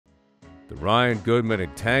The Ryan Goodman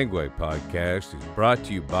and Tangway podcast is brought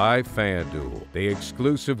to you by FanDuel, the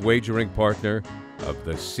exclusive wagering partner of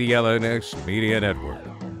the CLNS Media Network.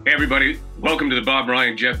 Hey, everybody. Welcome to the Bob,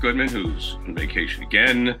 Ryan, Jeff Goodman, who's on vacation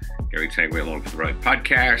again. Gary Tangway along for the ride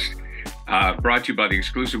podcast. Brought to you by the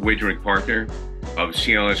exclusive wagering partner of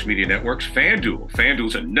CLNS Media Network's FanDuel.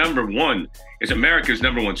 FanDuel's is America's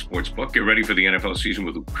number one sports book. Get ready for the NFL season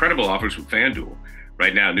with incredible offers from FanDuel.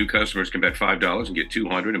 Right now, new customers can bet $5 and get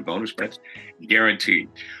 $200 in bonus bets guaranteed.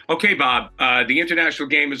 Okay, Bob, the international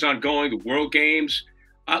game is ongoing, the World Games.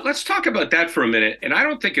 Let's talk about that for a minute. And I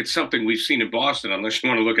don't think it's something we've seen in Boston, unless you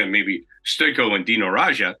want to look at maybe Stoico and Dino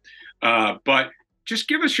Raja. But just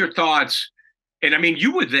give us your thoughts. And I mean,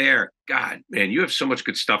 you were there. God, man, you have so much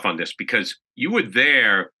good stuff on this because you were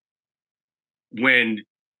there when,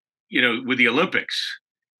 with the Olympics,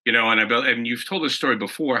 and you've told this story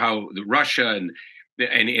before, how Russia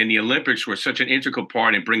and the Olympics were such an integral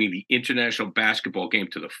part in bringing the international basketball game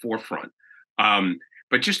to the forefront.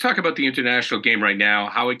 But just talk about the international game right now,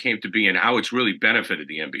 how it came to be and how it's really benefited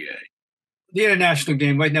the NBA. The international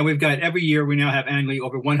game right now, we've got every year, we now have annually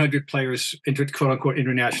over 100 players, quote unquote,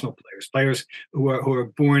 international players who are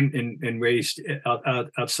born and raised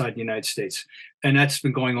outside the United States. And that's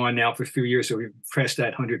been going on now for a few years. So we've pressed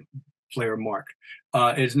that 100 player mark.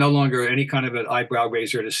 It's no longer any kind of an eyebrow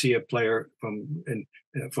raiser to see a player from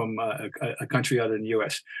a country other than the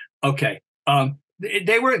U.S. Okay.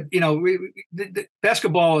 They were, the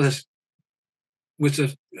basketball and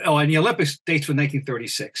the Olympics dates from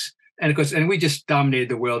 1936. And of course, and we just dominated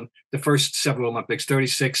the world, the first several Olympics,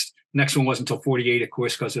 36. Next one wasn't until 48, of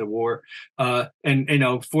course, because of the war.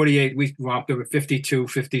 48, we romped over 52,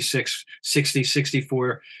 56, 60,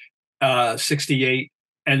 64, 68.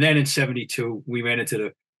 And then in 72, we ran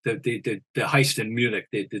into the heist in Munich,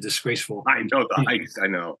 the disgraceful. I know the heist. I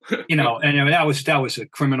know. And that was a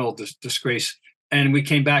criminal disgrace. And we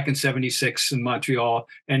came back in 76 in Montreal,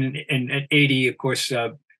 and at 80, of course,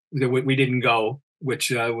 we didn't go.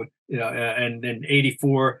 Which and then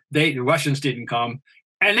 84, the Russians didn't come,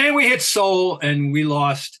 and then we hit Seoul and we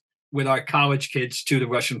lost with our college kids to the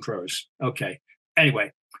Russian pros. Okay.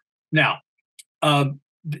 Anyway, now.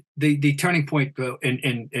 The turning point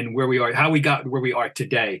in where we are, how we got where we are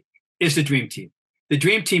today, is the Dream Team. The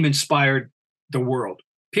Dream Team inspired the world.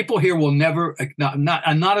 People here will never,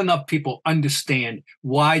 not enough people understand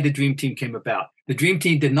why the Dream Team came about. The Dream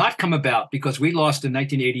Team did not come about because we lost in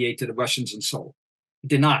 1988 to the Russians in Seoul. It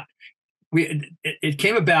did not. It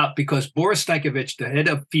came about because Boris Stankovic, the head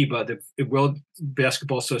of FIBA, the World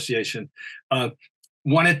Basketball Association,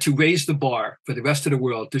 wanted to raise the bar for the rest of the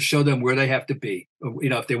world to show them where they have to be,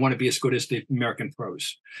 if they want to be as good as the American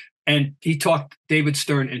pros. And he talked David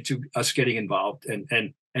Stern into us getting involved.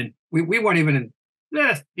 And we weren't even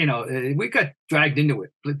we got dragged into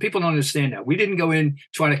it. People don't understand that. We didn't go in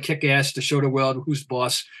trying to kick ass to show the world who's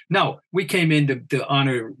boss. No, we came in to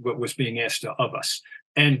honor what was being asked of us.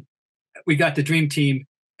 And we got the Dream Team.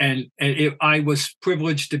 And I was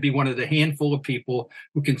privileged to be one of the handful of people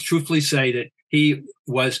who can truthfully say that he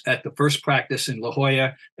was at the first practice in La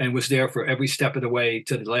Jolla and was there for every step of the way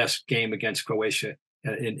to the last game against Croatia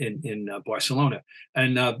in Barcelona.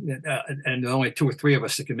 And only two or three of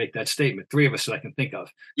us that can make that statement. Three of us that I can think of.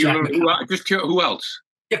 Who else?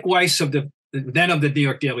 Dick Weiss of the New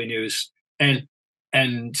York Daily News and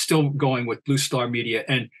still going with Blue Star Media,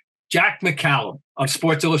 and Jack McCallum of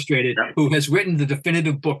Sports Illustrated, who has written the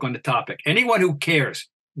definitive book on the topic. Anyone who cares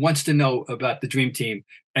wants to know about the Dream Team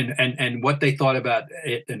and what they thought about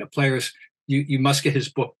it and the players. You must get his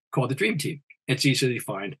book called The Dream Team. It's easy to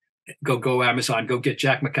find. Go Amazon, go get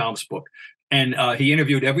Jack McCallum's book. And he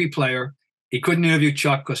interviewed every player. He couldn't interview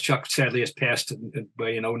Chuck because Chuck sadly has passed in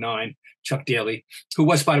 2009, Chuck Daly, who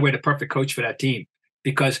was, by the way, the perfect coach for that team,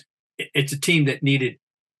 because it's a team that needed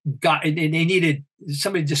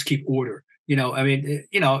somebody to just keep order,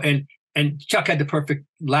 and Chuck had the perfect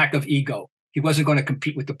lack of ego. He wasn't going to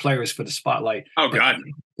compete with the players for the spotlight. Oh God.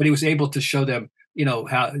 But he was able to show them, he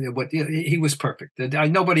was perfect.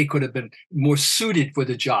 Nobody could have been more suited for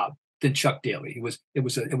the job than Chuck Daly. It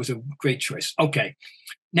was a great choice. Okay.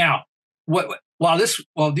 Now, while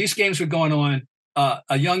these games were going on,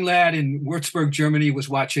 a young lad in Würzburg, Germany was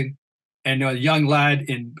watching, and a young lad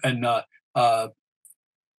in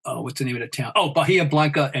what's the name of the town? Oh, Bahia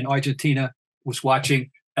Blanca in Argentina was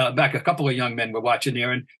watching. Back a couple of young men were watching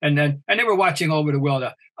there, and they were watching all over the world.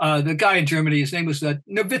 The guy in Germany, his name was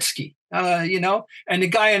Nowitzki, and the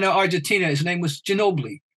guy in Argentina, his name was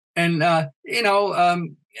Ginobili, and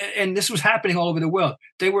and this was happening all over the world.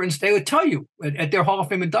 They would tell you at their Hall of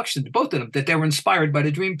Fame inductions, both of them, that they were inspired by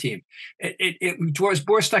the Dream Team. Boris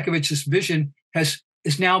Stankovic's vision is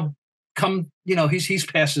now come, he's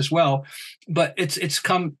passed as well, but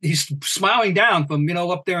he's smiling down from,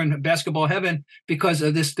 up there in basketball heaven because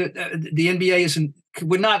of this. The NBA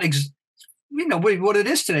would not what it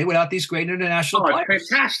is today without these great international players. It's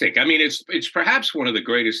fantastic. I mean, it's perhaps one of the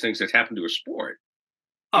greatest things that's happened to a sport.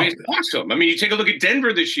 I mean, it's awesome. I mean, you take a look at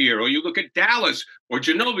Denver this year, or you look at Dallas or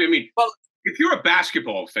Ginobili. I mean, if you're a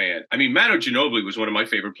basketball fan, I mean, Manu Ginobili was one of my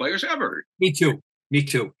favorite players ever. Me too.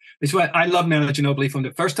 It's why I love Manu Ginobili from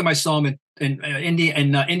the first time I saw him in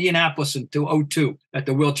Indianapolis in 2002 at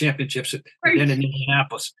the World Championships in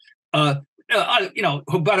Indianapolis. Who,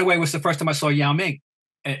 by the way, was the first time I saw Yao Ming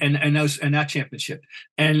and that championship.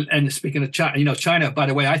 And speaking of China, China, by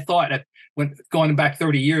the way, I thought that when going back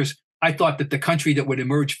 30 years, I thought that the country that would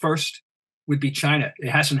emerge first would be China. It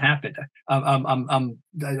hasn't happened.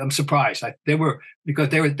 I'm surprised. Because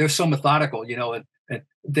they're so methodical, and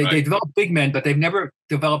they develop big men, but they've never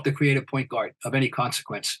developed a creative point guard of any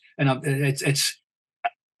consequence. And it's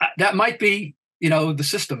that might be the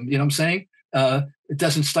system. You know what I'm saying?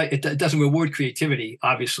 It doesn't reward creativity,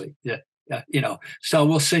 obviously. Yeah. So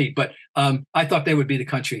we'll see. But I thought they would be the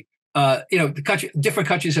country. Different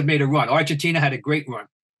countries have made a run. Argentina had a great run.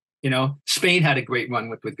 Spain had a great run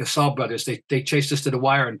with Gasol brothers. They chased us to the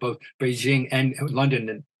wire in both Beijing and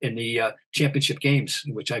London in the championship games,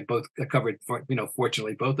 which I both covered.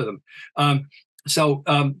 Fortunately, both of them.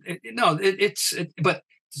 But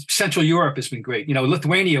Central Europe has been great.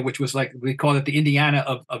 Lithuania, which was like we call it the Indiana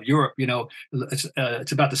of Europe.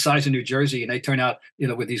 It's about the size of New Jersey, and they turn out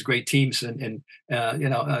with these great teams. And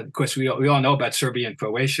of course we all know about Serbia and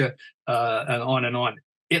Croatia, and on and on.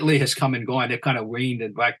 Italy has come and gone. They've kind of waned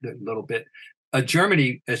and back a little bit.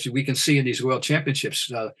 Germany, as we can see in these World Championships,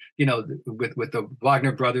 with the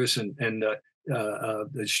Wagner brothers and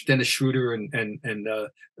Dennis Schroeder and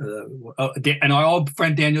our old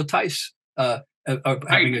friend Daniel Tice are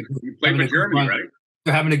having a good run. Right?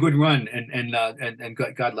 They're having a good run, and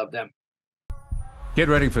God love them. Get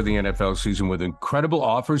ready for the NFL season with incredible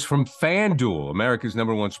offers from FanDuel, America's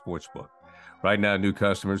 #1 sportsbook. Right now, new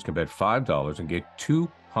customers can bet $5 and get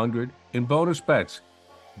 $200 in bonus bets.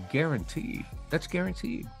 Guaranteed. That's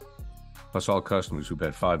guaranteed. Plus, all customers who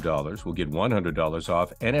bet $5 will get $100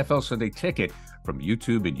 off NFL Sunday Ticket from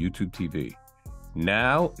YouTube and YouTube TV.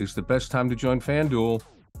 Now is the best time to join FanDuel.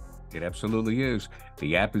 It absolutely is.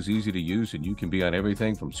 The app is easy to use, and you can be on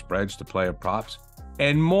everything from spreads to player props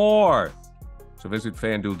and more. So visit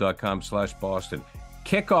FanDuel.com/Boston.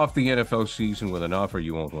 Kick off the NFL season with an offer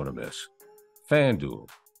you won't want to miss. FanDuel,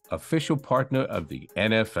 official partner of the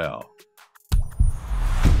NFL.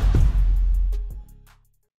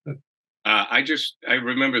 I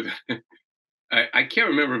remember I can't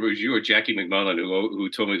remember if it was you or Jackie McMullen who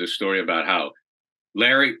told me the story about how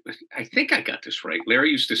Larry, I think I got this right.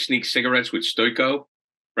 Larry used to sneak cigarettes with Stojko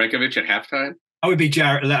Brankovic at halftime.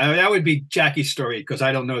 That would be Jackie's story because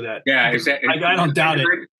I don't know that. Yeah, I don't doubt it.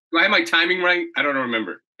 Do I have my timing right? I don't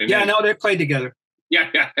remember. They played together.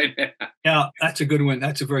 Yeah, that's a good one.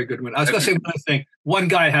 That's a very good one. I was going to say one other thing. One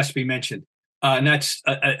guy has to be mentioned, and that's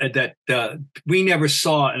that we never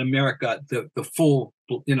saw in America the full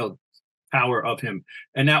power of him,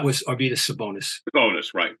 and that was Arvydas Sabonis.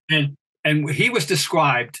 Sabonis, right? And he was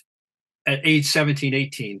described at age 17,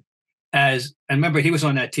 18 as, and remember he was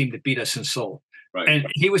on that team that beat us in Seoul, right? And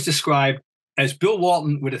he was described as Bill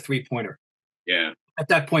Walton with a 3-pointer. Yeah. At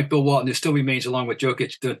that point, Bill Walton, there still remains, along with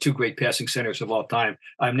Jokic, the two great passing centers of all time.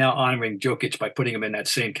 I'm now honoring Jokic by putting him in that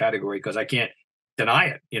same category because I can't deny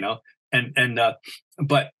it,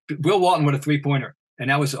 but Bill Walton with a 3-pointer,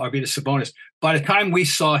 and that was Arvydas Sabonis. By the time we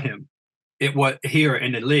saw him, it was here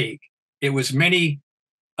in the league. It was many,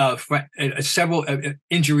 several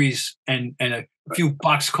injuries and a few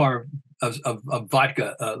boxcar of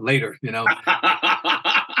vodka later.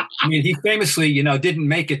 I mean, he famously, didn't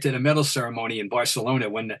make it to the medal ceremony in Barcelona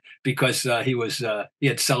because he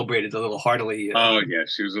had celebrated a little heartily. Oh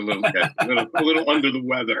yes, he was a little under the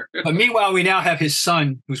weather. But meanwhile, we now have his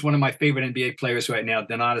son, who's one of my favorite NBA players right now,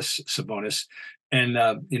 Domantas Sabonis, and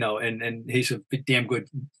he's a damn good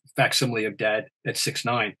facsimile of dad at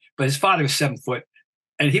 6'9". But his father is 7 foot,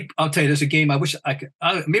 and I'll tell you, there's a game I wish I could.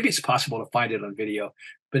 Maybe it's possible to find it on video.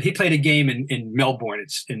 But he played a game in Melbourne.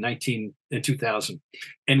 It's in 2000,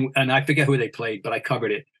 and I forget who they played, but I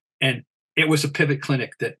covered it, and it was a pivot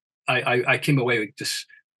clinic that I came away with. This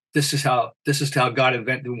is how God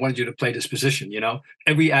wanted you to play this position.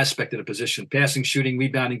 Every aspect of the position: passing, shooting,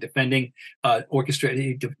 rebounding, defending,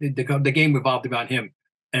 orchestrating. The game revolved around him,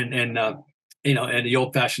 and the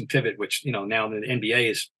old-fashioned pivot, which now in the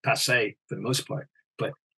NBA is passé for the most part.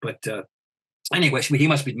 But anyway, he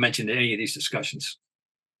must be mentioned in any of these discussions.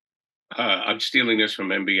 I'm stealing this from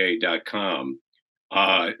NBA.com.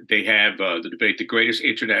 They have the debate, the greatest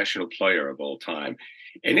international player of all time.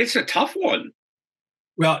 And it's a tough one.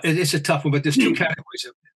 Well, it's a tough one, but there's two categories.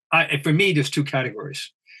 For me, there's two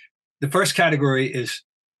categories. The first category is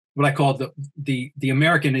what I call the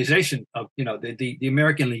Americanization of, the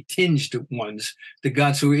Americanly tinged ones, the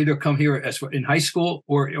guys who either come here as in high school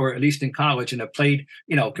or at least in college and have played,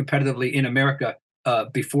 competitively in America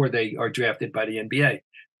before they are drafted by the NBA.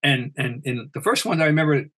 And in the first one that I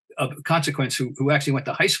remember of consequence who actually went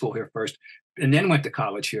to high school here first and then went to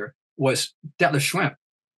college here was Detlef Schrempf,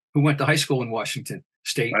 who went to high school in Washington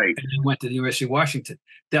State and then went to the University of Washington.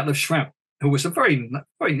 Detlef Schrempf, who was a very,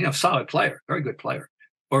 very solid player, very good player.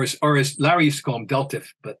 Or as Larry used to call him, Deltif,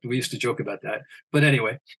 but we used to joke about that. But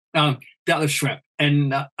anyway, Detlef Schrempf.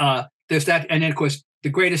 And there's that. And then, of course, the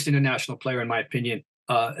greatest international player, in my opinion,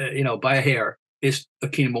 by a hair, is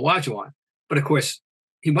Akeem Olajuwon. But, of course,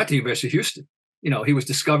 he went to the University of Houston. He was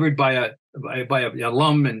discovered by an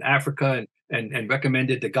alum in Africa and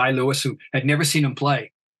recommended to Guy Lewis, who had never seen him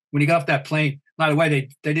play. When he got off that plane, by the way, they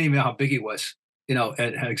didn't even know how big he was.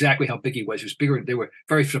 And exactly how big he was. He was bigger. They were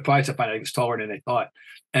very surprised to find out he was taller than they thought.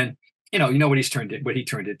 And what he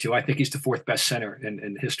turned into. I think he's the fourth best center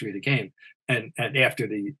in the history of the game. And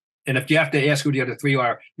if you have to ask who the other three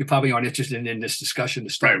are, you probably aren't interested in this discussion to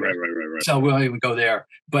start. Right. So we won't even go there.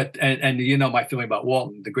 But and my feeling about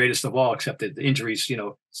Walton, the greatest of all, except that the injuries,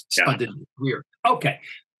 stunted his career. Okay,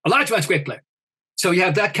 Olajuwon's a great player. So you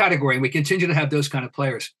have that category, and we continue to have those kind of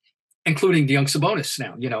players, including the young Sabonis.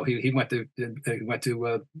 Now, he went to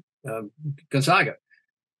Gonzaga.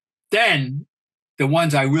 Then the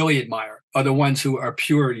ones I really admire are the ones who are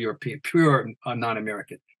pure European, pure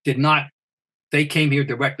non-American. They came here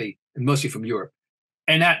directly, and mostly from Europe.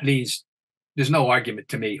 And that means there's no argument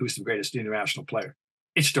to me who's the greatest international player.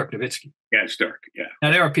 It's Dirk Nowitzki. Yeah, it's Dirk, yeah.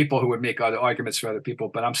 Now, there are people who would make other arguments for other people,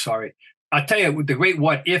 but I'm sorry. I'll tell you, the great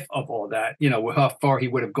what if of all that, how far he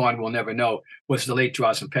would have gone, we'll never know, was the late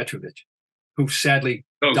Drazen Petrovic, who sadly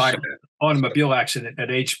died in an automobile accident at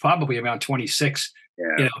age probably around 26,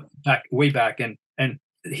 way back. And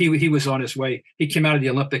he was on his way. He came out of the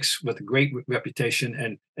Olympics with a great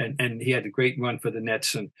reputation, and he had a great run for the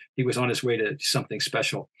Nets, and he was on his way to something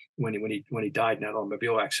special when he died in that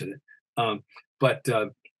automobile accident. But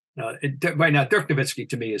right now, Dirk Nowitzki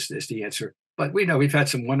to me is the answer. But we know we've had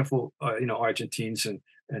some wonderful, Argentines and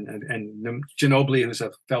Ginobili, who's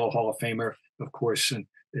a fellow Hall of Famer, of course, and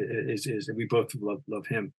is we both love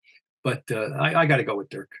him. But I got to go with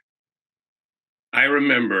Dirk. I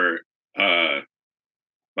remember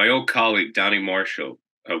my old colleague Donnie Marshall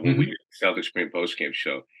when we did the Celtics Spring Postgame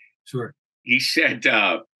show. Sure. He said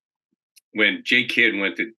when Jay Kidd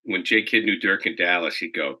knew Dirk in Dallas,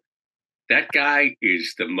 he'd go, "That guy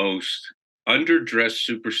is the most underdressed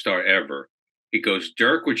superstar ever." He goes,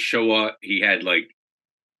 Dirk would show up. He'd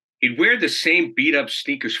wear the same beat up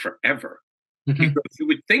sneakers forever. Mm-hmm. Because you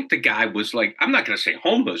would think the guy was like, I'm not going to say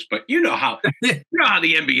homeless, but you know how the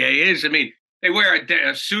NBA is. I mean, they wear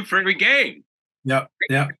a suit for every game. Yeah.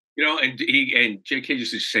 And Jay Kidd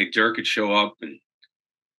used to say Dirk would show up and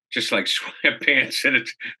just like sweatpants, and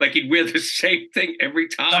it's like he'd wear the same thing every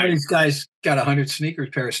time. Some of these guys got 100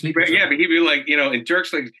 pair of sneakers. Yeah, but he'd be like, and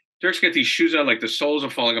Dirk's got these shoes on, like the soles are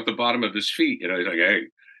falling off the bottom of his feet. He's like, hey,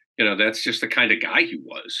 that's just the kind of guy he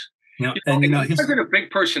was. Yeah, he's a big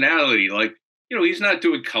personality. Like, he's not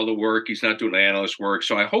doing color work. He's not doing analyst work.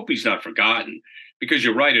 So I hope he's not forgotten, because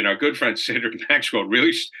you're right. And our good friend Cedric Maxwell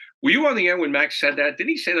were you on the air when Max said that? Didn't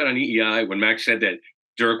he say that on EEI when Max said that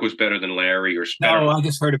Dirk was better than Larry or better? No, I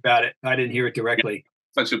just heard about it. I didn't hear it directly.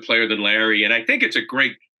 Offensive player than Larry. And I think it's a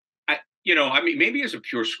great, maybe as a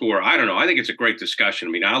pure scorer, I don't know. I think it's a great discussion.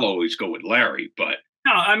 I mean, I'll always go with Larry, but.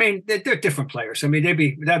 No, I mean, they're different players. I mean,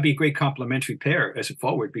 that'd be a great complementary pair as a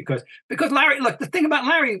forward because Larry, look, the thing about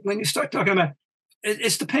Larry, when you start talking about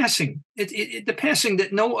it's the passing. The passing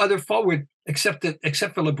that no other forward except for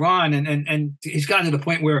LeBron, and he's gotten to the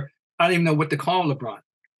point where I don't even know what to call LeBron.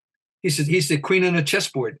 He's the queen on the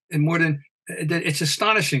chessboard, and more than it's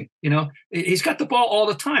astonishing. He's got the ball all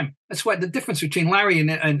the time. That's why the difference between Larry and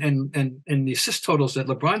the assist totals that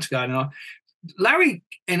LeBron's got. Larry,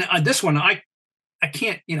 and on this one, I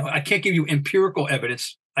can't give you empirical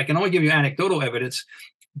evidence. I can only give you anecdotal evidence,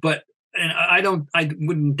 but. And I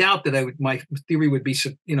wouldn't doubt that my theory would be,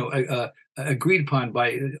 agreed upon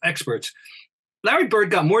by experts. Larry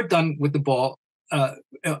Bird got more done with the ball,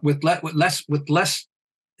 with less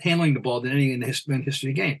handling the ball than any in the history of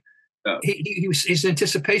the game. Oh. His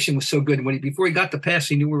anticipation was so good. Before he got the pass,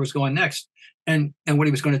 he knew where it was going next, and what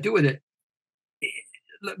he was going to do with it.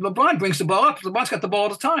 LeBron brings the ball up. LeBron's got the ball all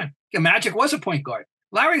the time. Magic was a point guard.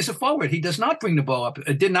 Larry is a forward. He does not bring the ball up.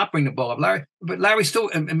 Did not bring the ball up. Larry still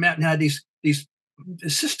and Matt had these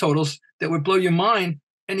assist totals that would blow your mind,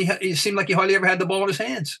 and he seemed like he hardly ever had the ball in his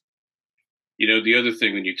hands. The other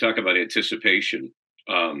thing when you talk about anticipation,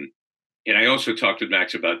 and I also talked with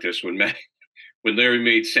Max about this when Larry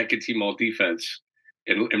made second team all defense,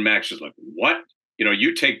 and Max was like, "What?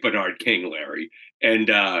 You take Bernard King, Larry."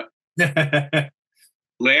 And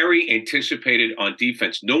Larry anticipated on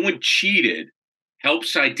defense. No one cheated help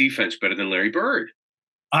side defense better than Larry Bird.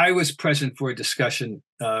 I was present for a discussion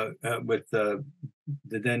with the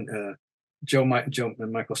then Joe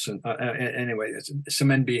Michelson. Anyway, some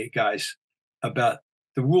NBA guys about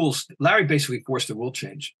the rules. Larry basically forced a rule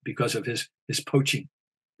change because of his poaching,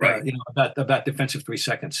 right? About defensive 3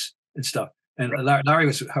 seconds and stuff. And right. Larry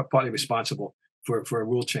was partly responsible for a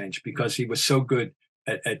rule change because he was so good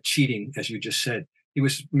at cheating, as you just said. He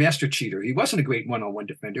was master cheater. He wasn't a great one-on-one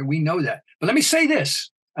defender. We know that. But let me say this,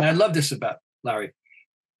 and I love this about Larry.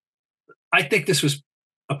 I think this was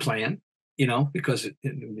a plan, because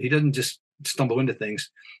he doesn't just stumble into things.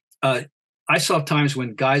 I saw times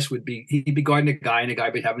when guys he'd be guarding a guy, and the guy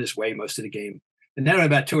would be having his way most of the game. And then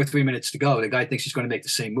about 2 or 3 minutes to go, the guy thinks he's going to make the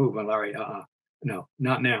same move. And Larry, no,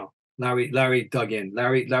 not now. Larry dug in.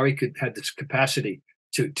 Larry had this capacity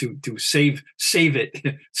to save it,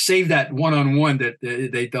 save that one-on-one that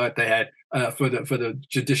they thought they had for the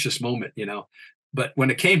judicious moment, But when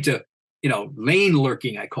it came to lane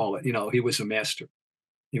lurking, I call it, he was a master.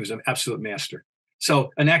 He was an absolute master.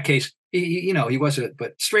 So in that case, he was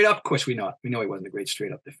but straight up, of course, we know he wasn't a great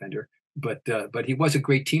straight up defender, but he was a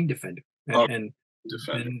great team defender.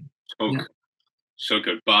 So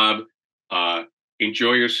good, Bob.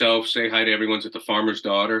 Enjoy yourself. Say hi to everyone's at the Farmer's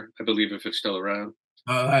Daughter, I believe, if it's still around.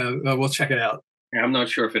 We'll check it out. I'm not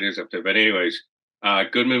sure if it is up there, but anyways,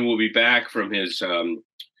 Goodman will be back from his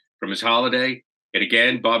holiday. And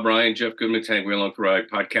again, Bob Ryan, Jeff Goodman, Tang Wheel on the Ride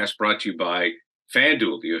podcast brought to you by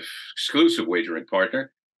FanDuel, the exclusive wagering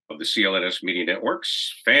partner of the CLNS Media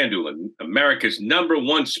Networks. FanDuel, America's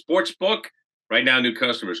 #1 sports book. Right now, new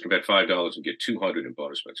customers can bet $5 and get $200 in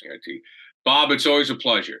bonus bets guarantee. Bob, it's always a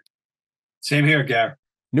pleasure. Same here, Gar.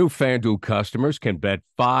 New FanDuel customers can bet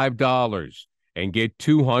 $5 and get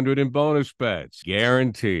 $200 in bonus bets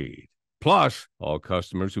guaranteed. Plus, all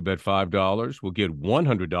customers who bet $5 will get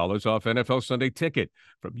 $100 off NFL Sunday Ticket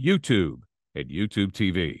from YouTube and YouTube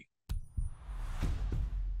TV.